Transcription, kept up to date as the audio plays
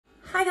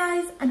Hi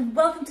guys, and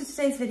welcome to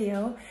today's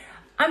video.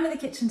 I'm in the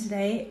kitchen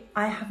today.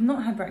 I have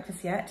not had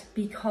breakfast yet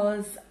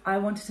because I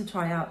wanted to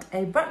try out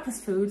a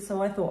breakfast food,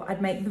 so I thought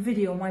I'd make the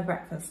video my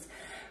breakfast.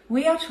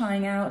 We are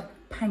trying out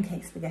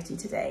pancake spaghetti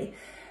today.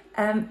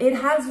 It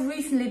has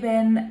recently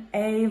been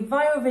a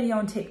viral video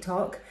on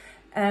TikTok.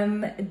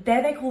 There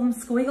they call them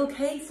squiggle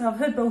cakes, so I've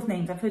heard both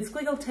names. I've heard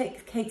squiggle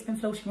cakes been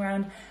floating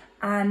around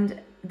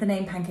and the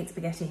name pancake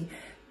spaghetti.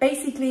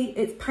 Basically,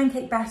 it's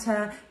pancake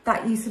batter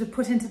that you sort of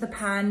put into the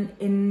pan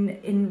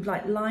in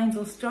like lines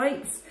or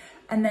stripes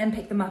and then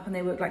pick them up and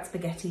they work like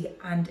spaghetti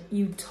and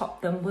you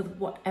top them with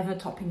whatever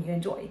topping you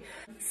enjoy.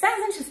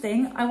 Sounds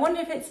interesting. I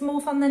wonder if it's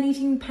more fun than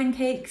eating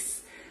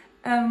pancakes,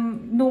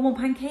 normal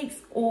pancakes,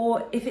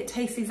 or if it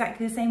tastes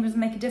exactly the same, doesn't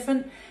make a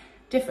difference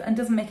and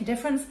doesn't make a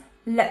difference.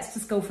 Let's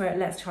just go for it.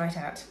 Let's try it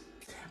out.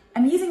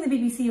 I'm using the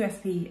BBC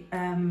recipe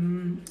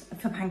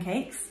for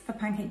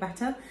pancake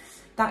batter.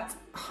 That's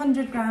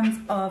 100 grams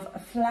of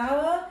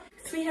flour,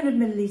 300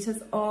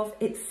 milliliters of,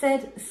 it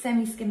said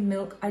semi-skimmed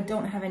milk. I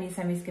don't have any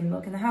semi-skimmed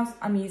milk in the house.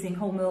 I'm using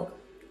whole milk.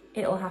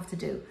 It'll have to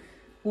do.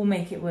 We'll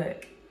make it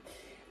work.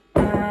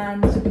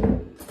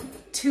 And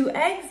 2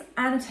 eggs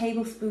and a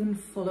tablespoon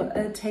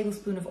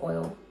of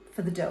oil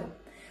for the dough.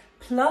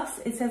 Plus,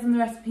 it says in the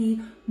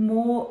recipe,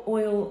 more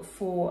oil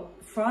for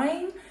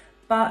frying.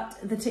 But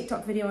the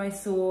TikTok video I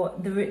saw,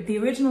 the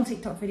original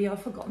TikTok video,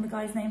 I've forgotten the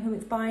guy's name who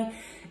it's by,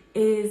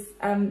 is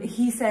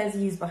he says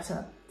use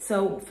butter.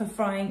 So for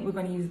frying, we're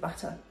going to use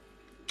butter.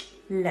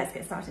 Let's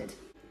get started.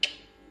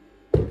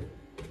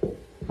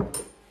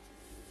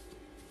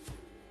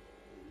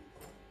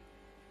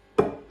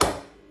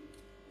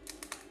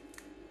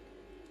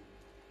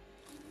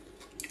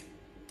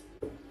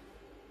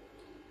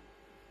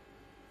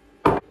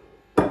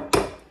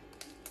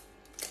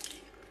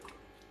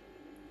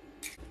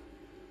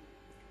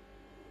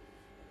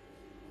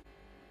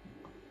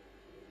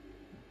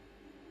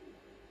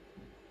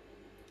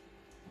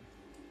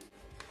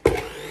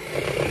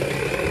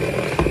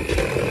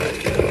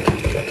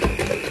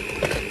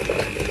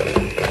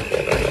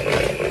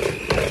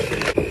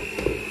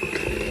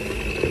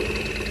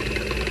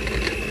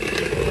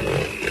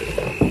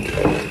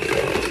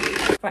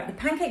 Right, the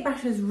pancake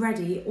batter is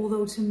ready,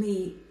 although to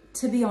me,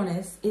 to be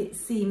honest, it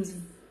seems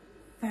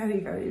very,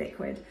 very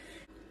liquid.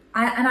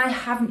 And I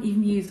haven't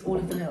even used all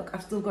of the milk.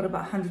 I've still got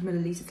about 100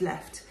 milliliters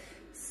left.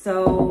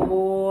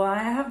 So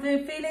I have the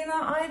feeling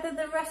that either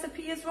the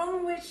recipe is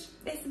wrong, which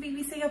is the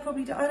BBC,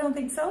 I don't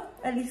think so,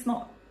 at least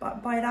not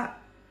by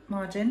that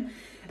margin,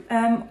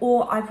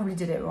 or I probably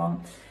did it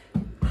wrong.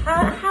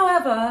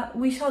 However,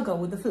 we shall go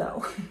with the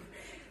flow.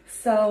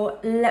 So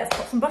let's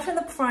put some butter in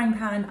the frying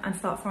pan and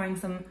start frying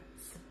some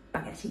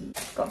spaghetti.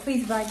 Got a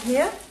freezer bag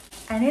here,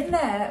 and in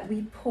there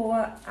we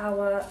pour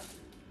our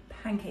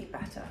pancake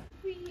batter.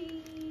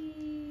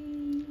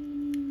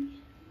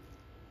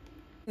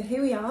 So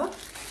here we are,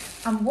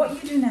 and what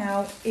you do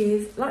now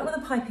is, like with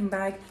a piping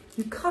bag,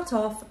 you cut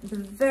off the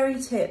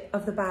very tip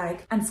of the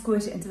bag and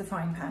squirt it into the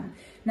frying pan.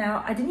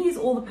 Now, I didn't use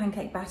all the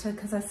pancake batter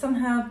because I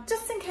somehow,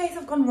 just in case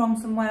I've gone wrong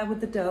somewhere with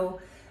the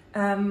dough,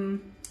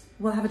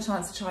 we'll have a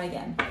chance to try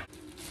again.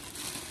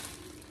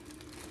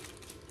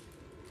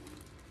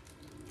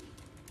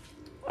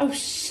 Oh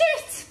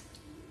shit!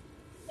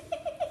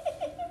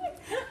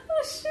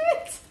 Oh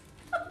shit!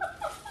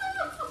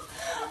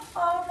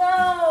 Oh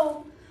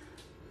no!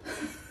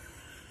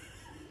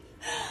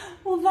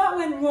 Well, that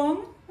went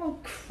wrong. Oh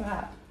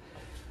crap.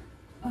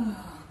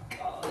 Oh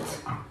god.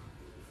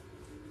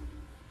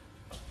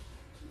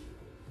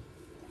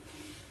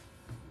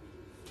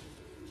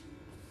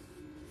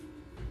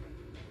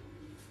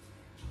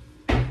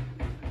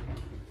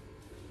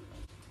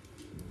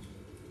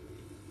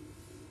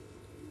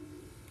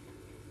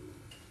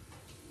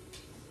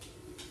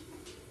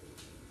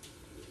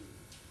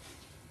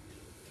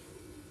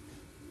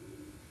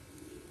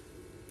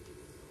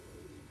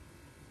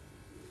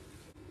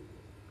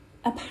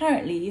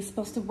 Apparently, you're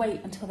supposed to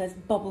wait until there's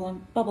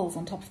bubbles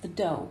on top of the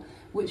dough,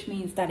 which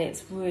means that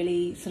it's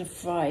really sort of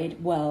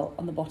fried well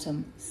on the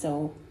bottom.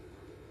 So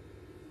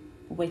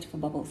we're waiting for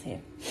bubbles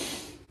here.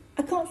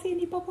 I can't see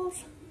any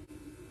bubbles.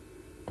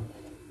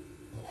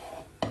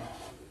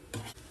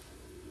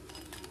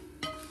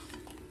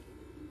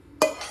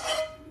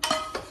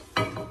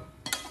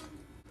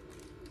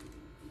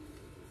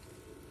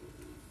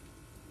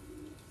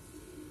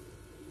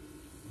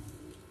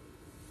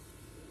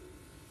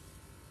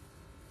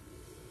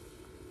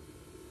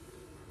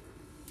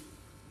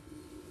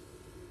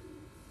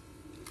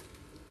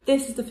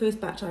 This is the first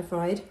batch I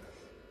fried.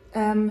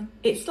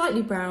 It's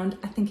slightly browned.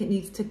 I think it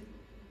needs to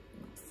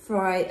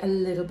fry a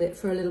little bit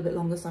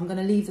longer, so I'm going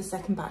to leave the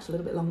second batch a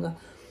little bit longer.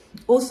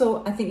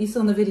 Also, I think you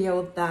saw in the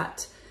video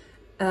that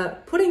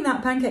putting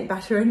that pancake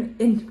batter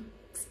in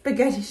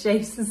spaghetti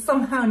shapes is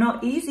somehow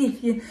not easy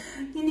if you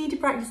need to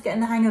practice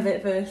getting the hang of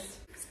it first.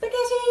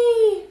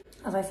 Spaghetti!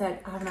 As I said,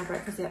 I haven't had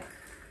breakfast yet.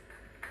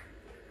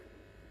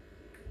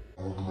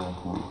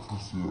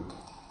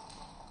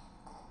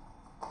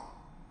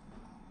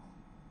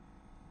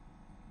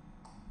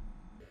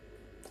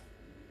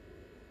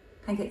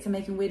 Pancakes are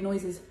making weird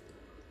noises.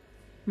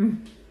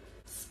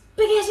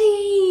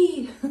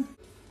 Spaghetti!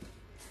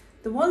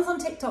 The ones on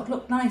TikTok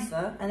look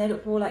nicer and they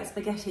look more like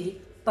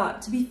spaghetti,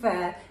 but to be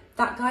fair,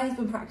 that guy has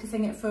been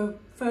practicing it for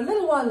a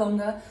little while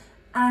longer,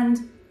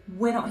 and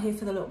we're not here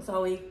for the looks,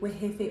 are we? We're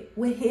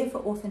here for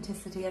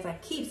authenticity, as I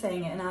keep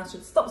saying it, and I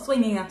should stop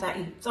swinging that at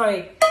you.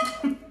 Sorry.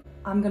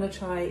 I'm gonna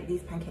try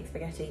these pancake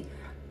spaghetti,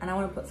 and I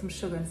want to put some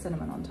sugar and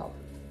cinnamon on top.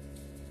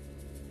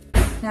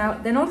 Now,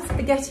 they're not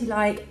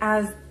spaghetti-like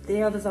as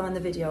the others are in the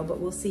video, but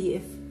we'll see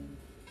if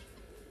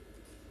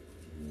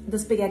the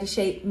spaghetti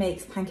shape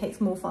makes pancakes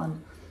more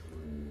fun.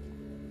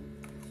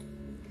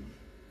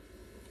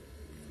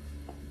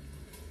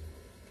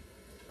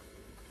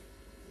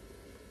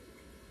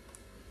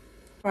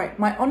 Right,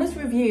 my honest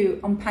review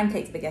on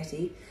pancake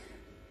spaghetti.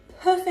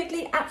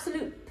 Perfectly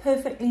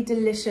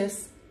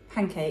delicious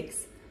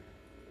pancakes.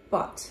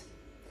 But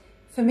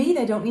for me,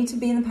 they don't need to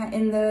be in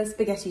the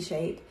spaghetti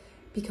shape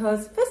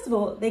because first of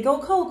all, they go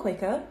cold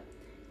quicker.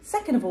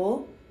 Second of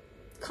all,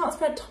 can't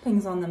spread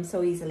toppings on them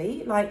so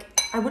easily. Like,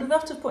 I would have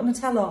loved to put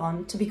Nutella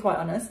on, to be quite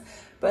honest.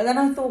 But then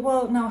I thought,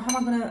 well, no, how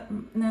am I gonna,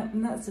 no,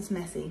 that's just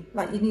messy.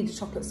 Like, you need a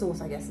chocolate sauce,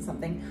 I guess, or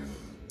something.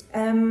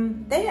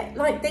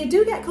 They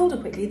do get colder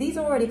quickly. These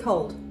are already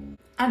cold.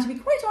 And to be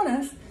quite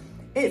honest,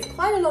 it's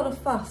quite a lot of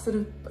fuss sort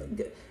of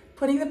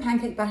putting the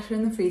pancake batter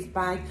in the freezer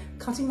bag,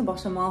 cutting the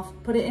bottom off,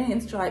 put it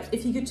in stripes.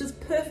 If you could just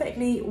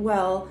perfectly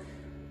well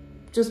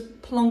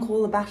just plonk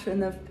all the batter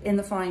in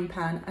the frying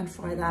pan and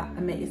fry that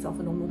and make yourself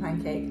a normal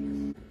pancake.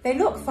 They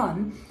look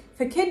fun.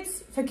 For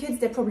kids,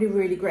 they're probably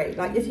really great.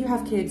 Like if you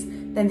have kids,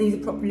 then these are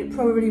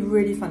probably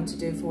really fun to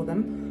do for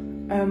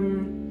them.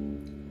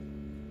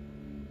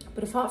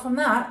 But apart from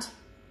that,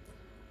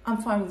 I'm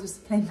fine with just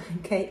a plain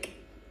pancake.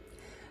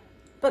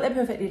 But they're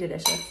perfectly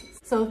delicious.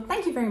 So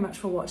thank you very much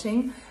for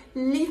watching.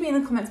 Leave me in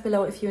the comments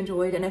below if you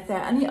enjoyed, and if there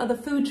are any other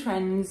food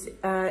trends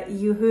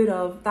you heard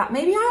of that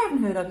maybe I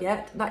haven't heard of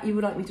yet that you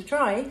would like me to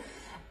try.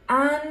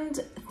 And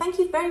thank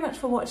you very much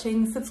for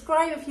watching.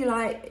 Subscribe if you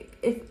like,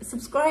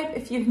 subscribe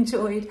if you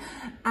enjoyed,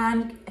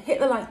 and hit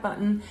the like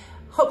button.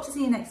 Hope to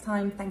see you next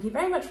time. Thank you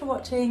very much for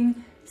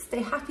watching.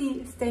 Stay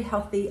happy, stay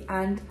healthy,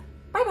 and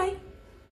bye bye.